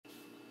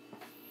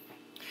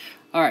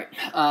All right,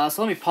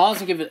 so let me pause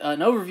and give an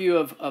overview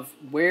of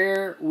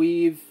where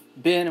we've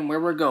been and where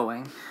we're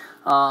going,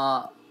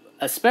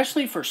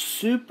 especially for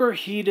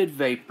superheated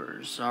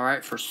vapors. All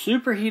right, for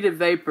superheated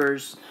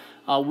vapors,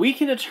 we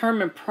can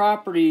determine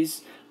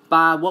properties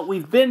by what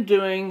we've been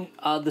doing,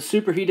 the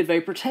superheated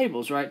vapor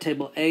tables, right?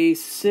 Table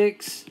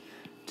A6,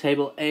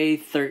 table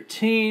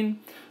A13,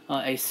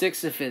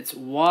 A6 if it's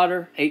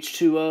water,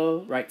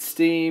 H2O, right,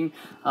 steam,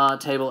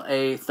 table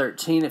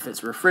A13 if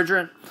it's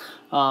refrigerant.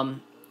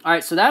 All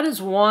right, so that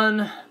is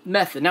one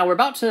method. Now we're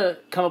about to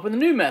come up with a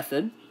new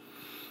method,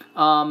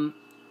 and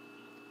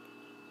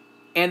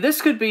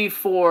this could be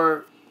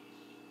for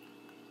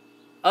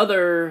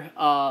other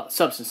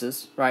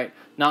substances, right?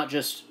 Not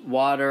just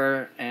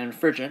water and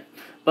refrigerant,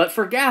 but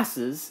for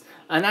gases,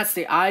 and that's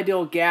the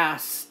ideal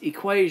gas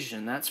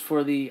equation. That's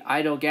for the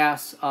ideal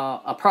gas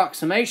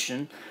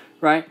approximation,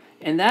 right?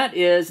 And that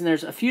is, and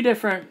there's a few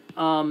different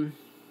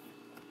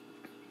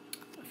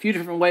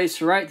ways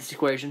to write this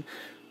equation.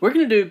 We're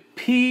going to do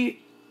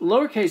P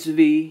lowercase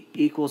v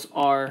equals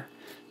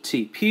RT.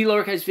 P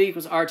lowercase v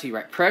equals RT,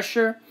 right?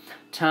 Pressure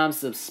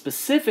times the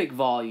specific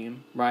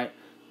volume, right?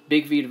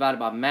 Big V divided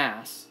by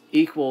mass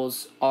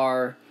equals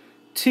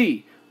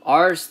RT.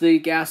 R is the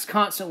gas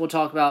constant we'll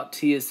talk about.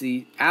 T is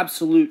the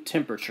absolute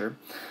temperature.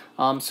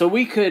 So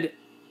we could,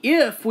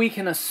 if we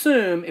can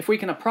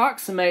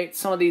approximate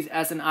some of these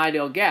as an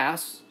ideal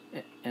gas,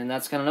 and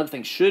that's kind of another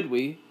thing, should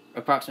we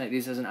approximate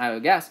these as an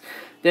ideal gas,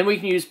 then we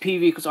can use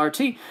PV equals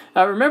RT.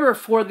 Remember,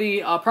 for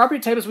the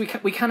property tables, we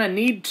kind of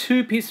need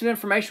two pieces of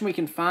information. We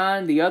can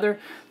find the other.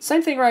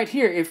 Same thing right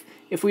here.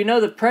 If we know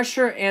the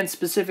pressure and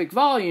specific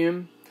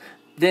volume,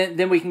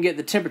 then we can get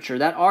the temperature.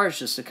 That R is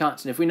just a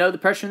constant. If we know the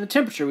pressure and the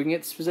temperature, we can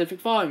get the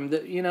specific volume.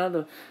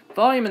 The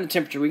volume and the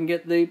temperature, we can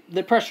get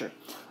the pressure.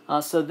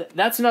 So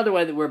that's another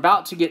way that we're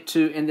about to get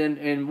to. And then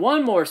in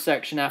one more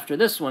section after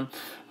this one,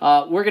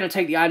 we're going to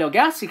take the ideal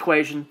gas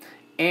equation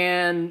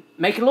and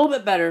make it a little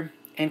bit better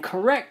and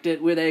correct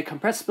it with a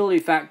compressibility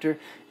factor,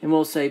 and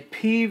we'll say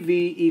PV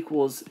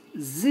equals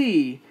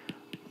Z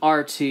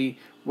RT,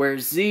 where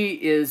Z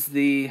is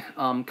the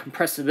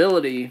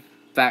compressibility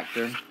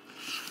factor,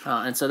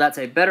 and so that's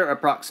a better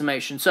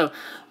approximation. So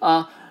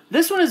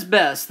this one is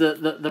best.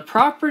 The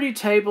property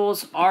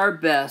tables are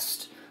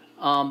best.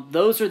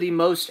 Those are the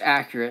most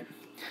accurate.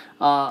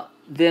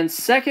 Then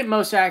second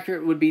most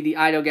accurate would be the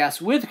ideal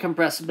gas with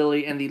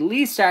compressibility, and the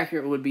least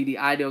accurate would be the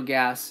ideal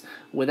gas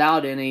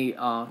without any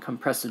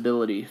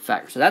compressibility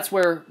factor. So that's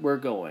where we're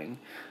going.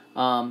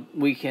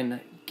 We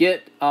can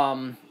get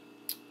some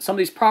of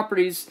these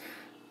properties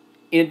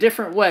in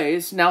different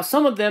ways. Now,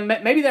 some of them,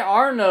 maybe there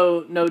are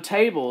no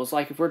tables.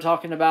 Like if we're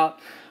talking about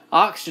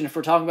oxygen, if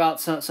we're talking about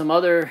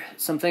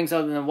some things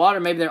other than water,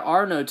 maybe there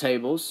are no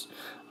tables,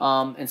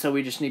 and so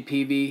we just need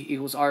PV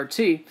equals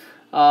RT.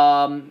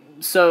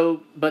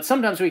 But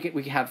sometimes we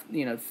can have,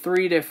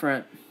 three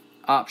different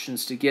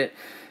options to get.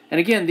 And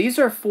again, these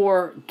are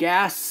for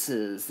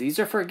gases. These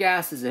are for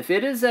gases. If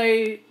it is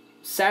a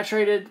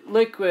saturated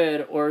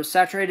liquid or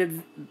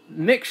saturated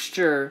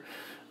mixture,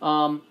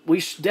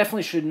 we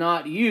definitely should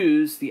not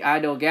use the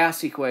ideal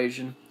gas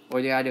equation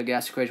or the ideal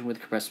gas equation with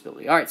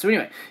compressibility. All right, so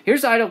anyway,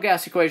 here's the ideal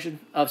gas equation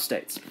of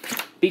states.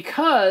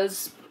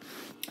 Because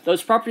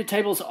those property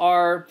tables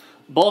are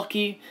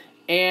bulky,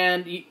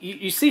 and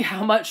you see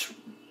how much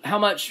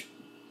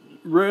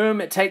room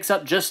it takes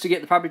up just to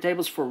get the property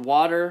tables for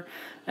water,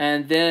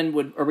 and then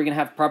are we going to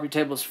have property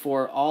tables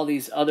for all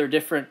these other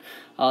different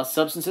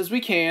substances? We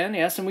can,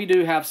 yes, and we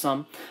do have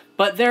some,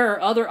 but there are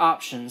other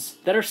options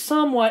that are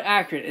somewhat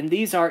accurate, and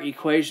these are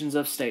equations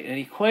of state, an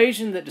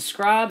equation that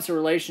describes the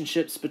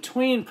relationships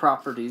between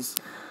properties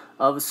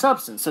of a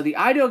substance. So the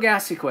ideal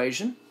gas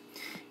equation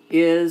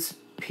is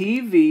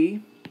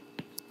PV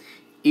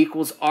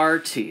equals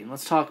RT.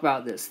 Let's talk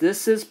about this.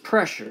 This is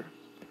pressure.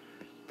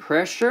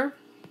 Pressure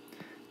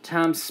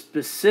times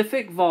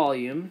specific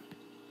volume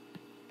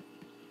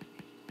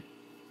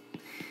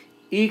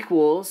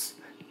equals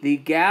the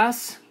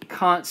gas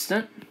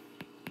constant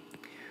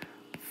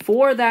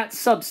for that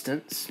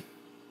substance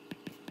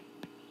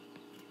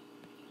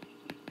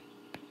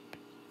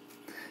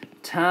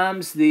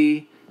times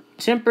the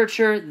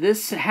temperature.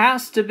 This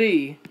has to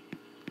be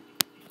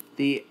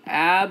the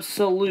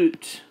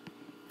absolute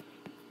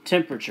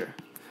temperature,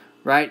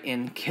 right?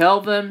 In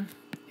Kelvin,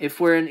 if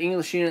we're in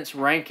English units,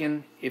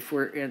 Rankine if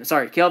we're in,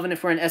 Kelvin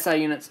if we're in SI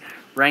units,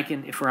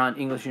 Rankine if we're on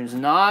English units,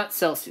 not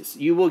Celsius.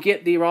 You will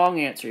get the wrong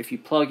answer if you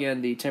plug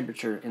in the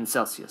temperature in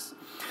Celsius.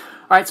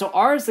 All right, so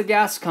R is the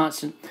gas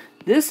constant.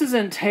 This is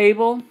in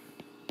table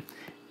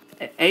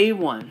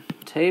A1.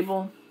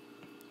 Table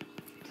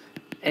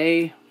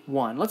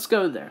A1. Let's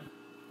go there.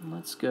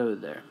 Let's go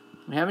there.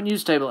 We haven't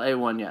used table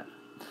A1 yet.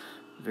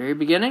 Very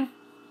beginning.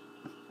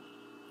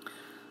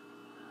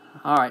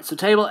 All right, so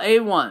table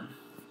A1.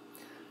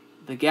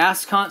 The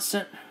gas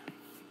constant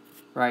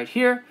right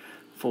here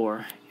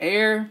for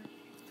air,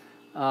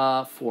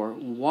 for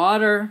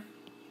water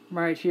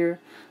right here.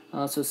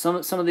 So some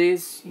of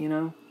these,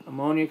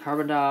 ammonia,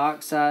 carbon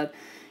dioxide.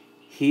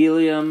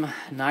 helium,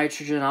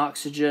 nitrogen,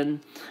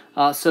 oxygen.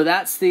 So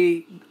that's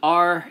the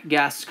R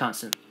gas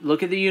constant.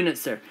 Look at the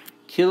units there.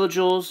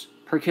 Kilojoules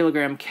per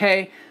kilogram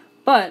K.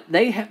 But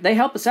they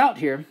help us out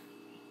here.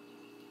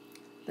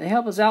 They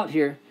help us out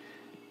here.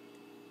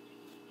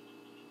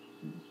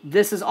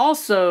 This is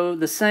also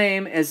the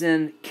same as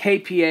in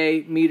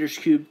kPa meters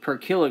cubed per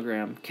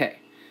kilogram K.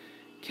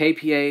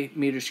 kPa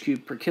meters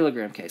cubed per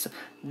kilogram K. So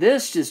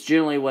this is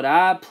generally what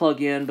I plug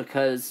in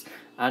because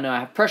I know I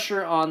have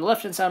pressure on the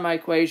left-hand side of my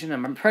equation,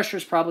 and my pressure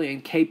is probably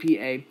in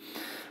kPa.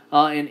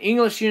 In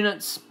English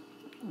units,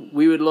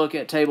 we would look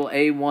at table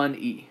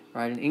A1E.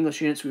 Right? In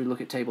English units, we would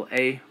look at table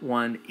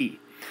A1E.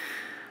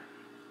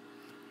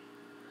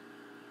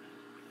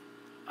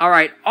 All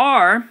right,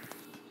 R,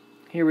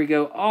 here we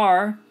go,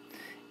 R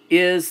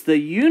is the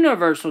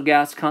universal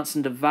gas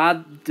constant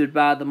divided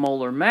by the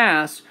molar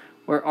mass,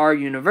 where R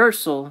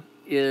universal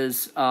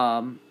is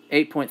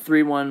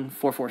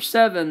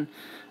 8.31447,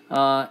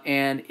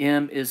 and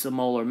M is the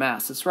molar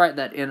mass. Let's write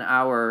that in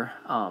our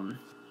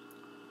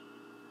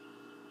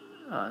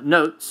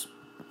notes.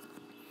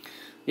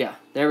 Yeah,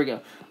 there we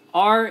go.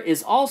 R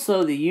is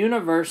also the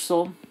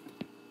universal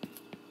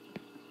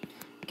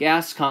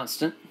gas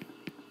constant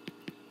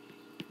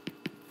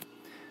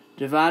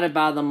divided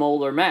by the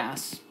molar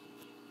mass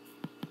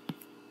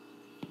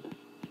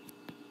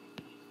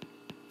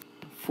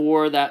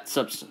for that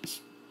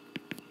substance.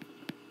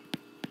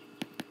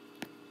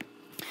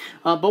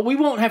 But we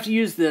won't have to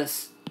use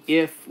this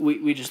if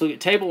we just look at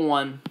table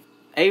 1,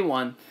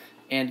 A1,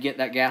 and get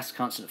that gas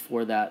constant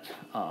for that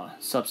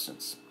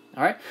substance.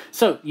 All right.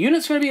 So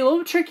unit's going to be a little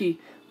bit tricky,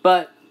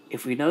 but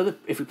if we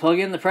plug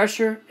in the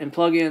pressure and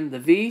plug in the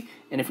V,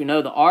 and if we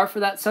know the R for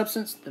that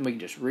substance, then we can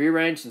just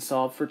rearrange and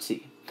solve for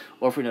T.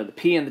 Or if we know the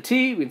P and the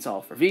T, we can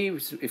solve for V.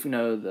 If we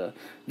know the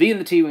V and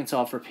the T, we can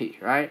solve for P,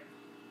 right?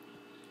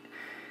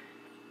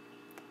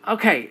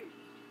 Okay,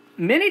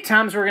 many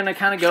times we're going to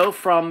kind of go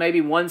from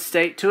maybe one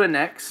state to a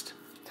next.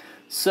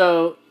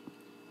 So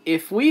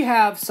if we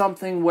have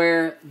something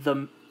where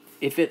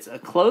if it's a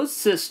closed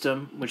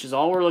system, which is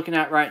all we're looking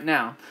at right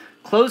now,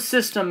 closed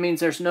system means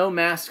there's no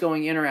mass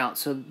going in or out,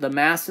 so the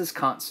mass is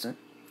constant.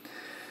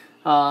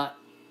 It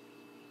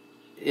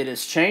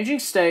is changing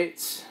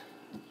states,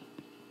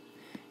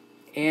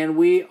 and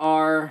we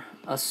are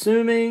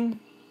assuming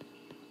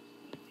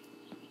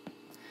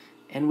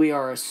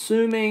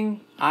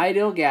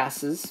ideal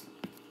gases.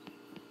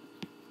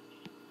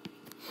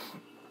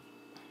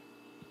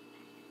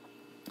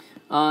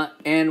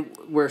 And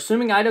we're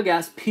assuming ideal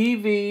gas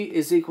PV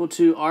is equal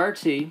to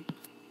RT.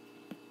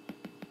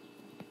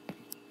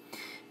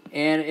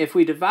 And if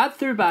we divide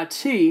through by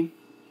T,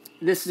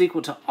 this is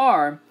equal to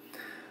R.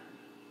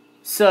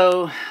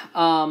 So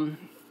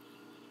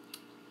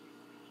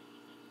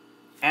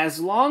as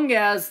long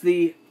as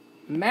the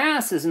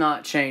mass is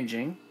not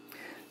changing,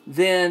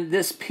 then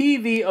this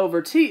PV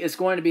over T is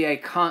going to be a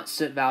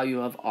constant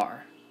value of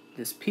R.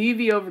 This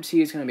PV over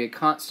T is going to be a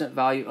constant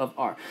value of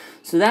R.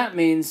 So that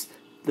means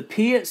the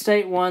P at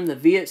state 1, the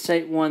V at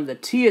state 1, the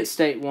T at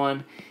state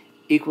 1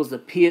 equals the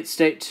P at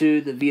state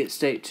 2, the V at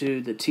state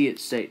 2, the T at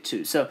state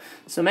 2. So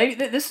maybe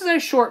this is a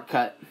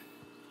shortcut.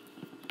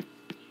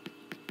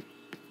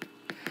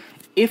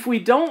 If we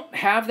don't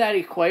have that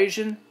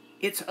equation,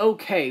 it's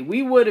okay.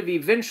 We would have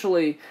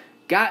eventually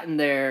gotten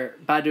there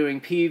by doing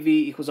PV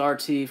equals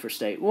RT for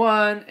state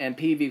 1 and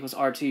PV equals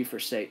RT for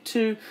state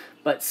 2.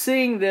 But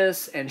seeing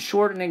this and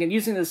shortening and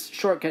using this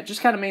shortcut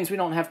just kind of means we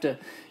don't have to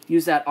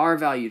use that R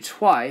value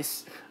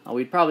twice.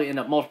 We'd probably end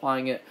up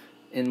multiplying it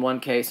in one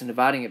case and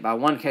dividing it by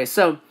one case.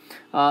 So,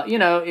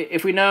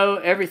 if we know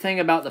everything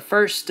about the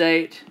first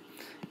state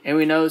and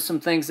we know some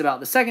things about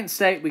the second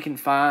state, we can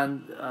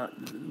find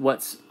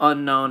what's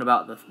unknown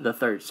about the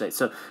third state.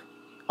 So,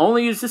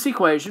 only use this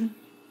equation.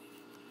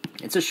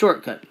 It's a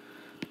shortcut.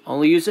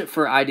 Only use it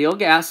for ideal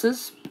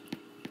gases,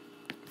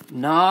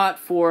 not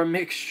for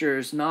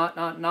mixtures,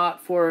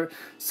 not for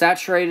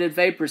saturated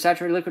vapor,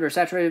 saturated liquid, or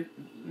saturated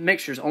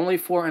mixtures, only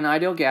for an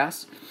ideal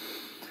gas.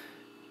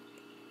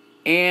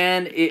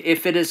 And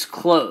if it is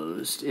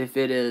closed, if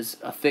it is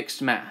a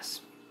fixed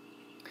mass.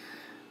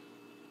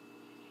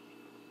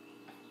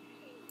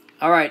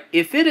 All right,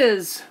 if it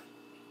is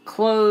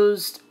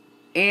closed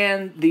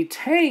and the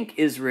tank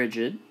is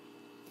rigid,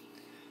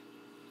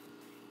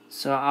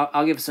 so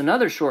I'll give us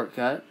another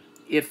shortcut.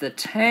 If the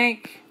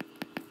tank,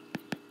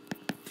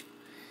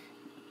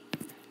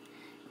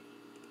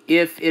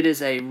 if it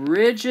is a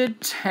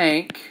rigid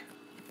tank,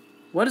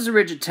 what does a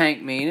rigid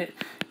tank mean?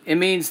 It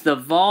means the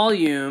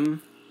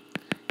volume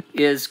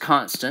is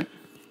constant.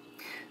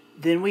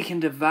 Then we can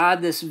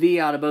divide this V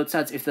out of both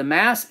sides. If the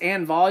mass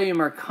and volume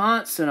are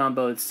constant on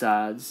both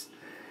sides,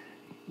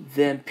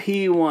 then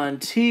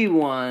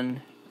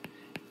P1T1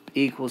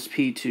 equals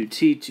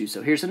P2T2.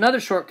 So here's another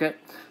shortcut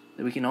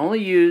that we can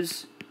only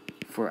use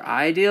for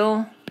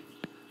ideal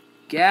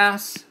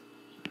gas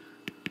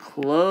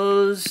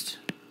closed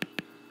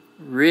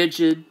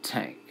rigid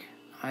tank.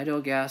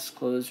 Ideal gas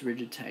closed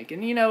rigid tank.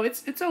 And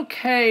it's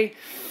okay.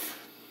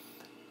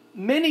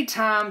 Many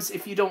times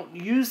if you don't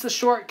use the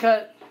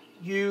shortcut,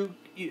 you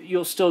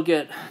you'll still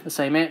get the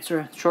same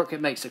answer. The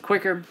shortcut makes it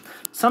quicker.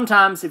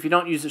 Sometimes if you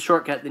don't use the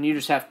shortcut, then you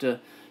just have to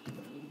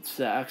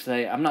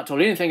say, I'm not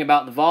told anything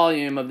about the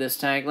volume of this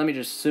tank. Let me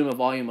just assume a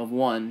volume of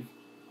 1.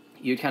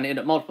 You kind of end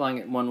up multiplying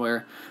it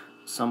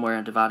somewhere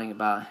and dividing it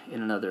by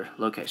in another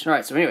location. All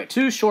right, so anyway,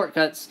 2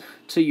 shortcuts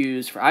to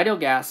use for ideal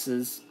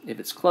gases if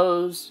it's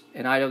closed,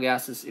 and ideal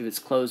gases if it's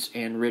closed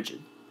and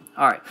rigid.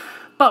 All right,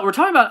 but we're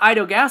talking about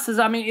ideal gases.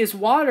 I mean, is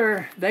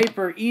water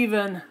vapor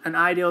even an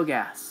ideal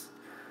gas?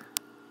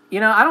 You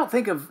know, I don't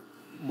think of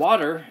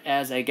water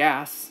as a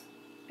gas,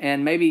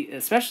 and maybe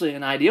especially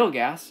an ideal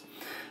gas.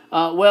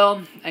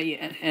 Well,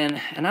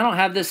 and I don't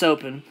have this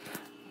open,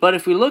 but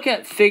if we look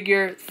at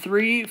figure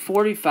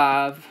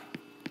 345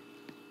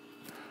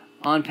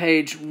 on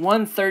page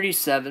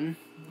 137,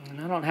 and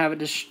I don't have it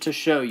to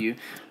show you,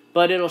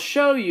 but it'll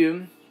show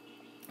you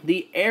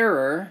the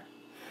error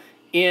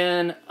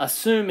in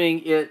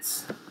assuming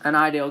it's an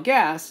ideal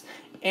gas,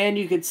 and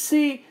you could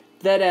see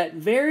that at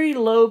very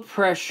low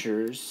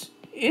pressures,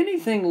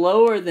 anything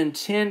lower than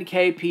 10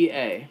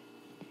 kPa,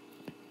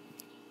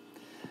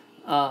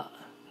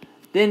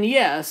 then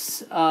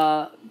yes,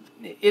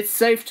 it's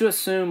safe to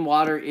assume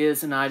water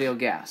is an ideal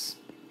gas.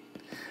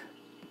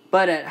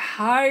 But at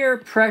higher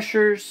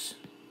pressures,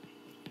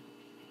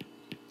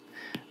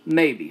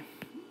 maybe.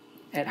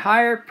 At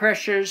higher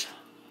pressures,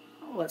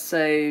 let's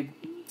say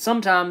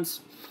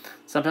sometimes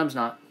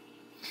not.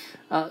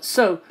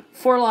 So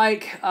for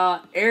like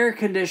air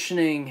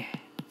conditioning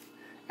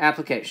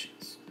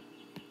applications,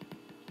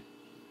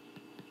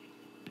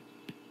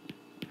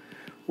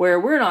 where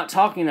we're not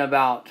talking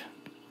about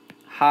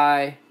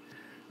high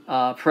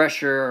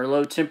pressure or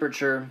low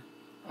temperature,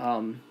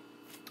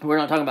 we're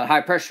not talking about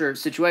high pressure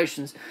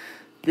situations,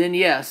 then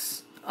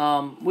yes,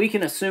 we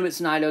can assume it's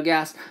an ideal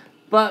gas.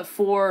 But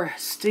for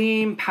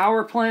steam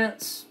power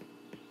plants,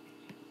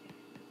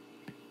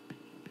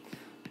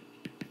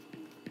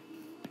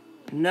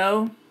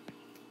 no,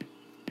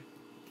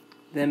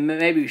 then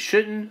maybe we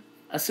shouldn't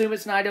assume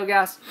it's an ideal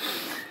gas.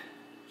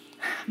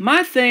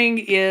 My thing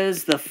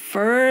is, the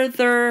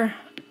further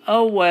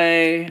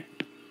away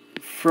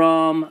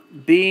from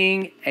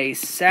being a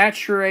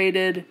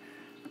saturated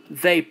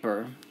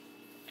vapor,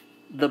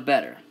 the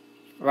better,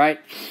 right?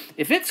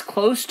 If it's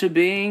close to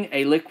being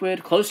a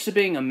liquid, close to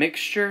being a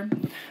mixture,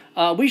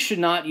 we should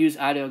not use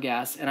ideal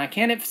gas. And I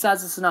can't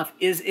emphasize this enough,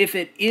 is if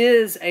it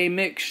is a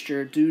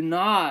mixture, do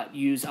not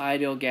use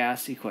ideal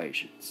gas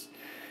equations.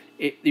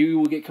 You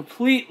will get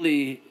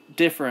completely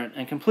different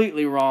and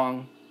completely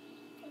wrong,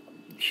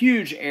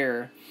 huge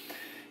error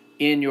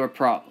in your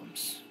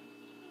problems,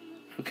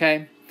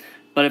 okay?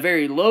 But a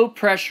very low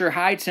pressure,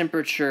 high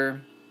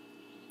temperature,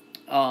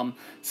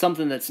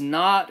 something that's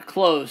not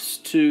close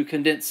to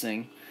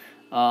condensing,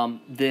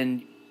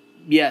 then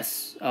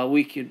yes,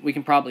 we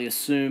can probably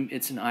assume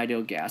it's an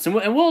ideal gas. And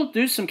we'll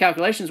do some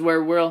calculations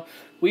where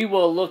we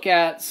will look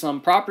at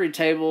some property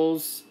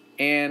tables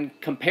and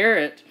compare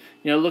it.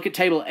 You know, look at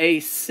table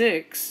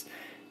A6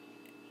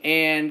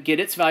 and get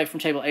its value from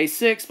table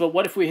A6. But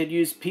what if we had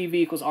used PV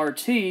equals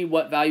RT?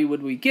 What value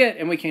would we get?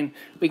 And we can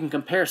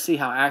compare, see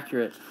how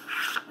accurate,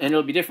 and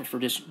it'll be different for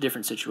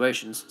different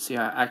situations. See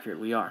how accurate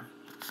we are.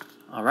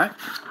 All right.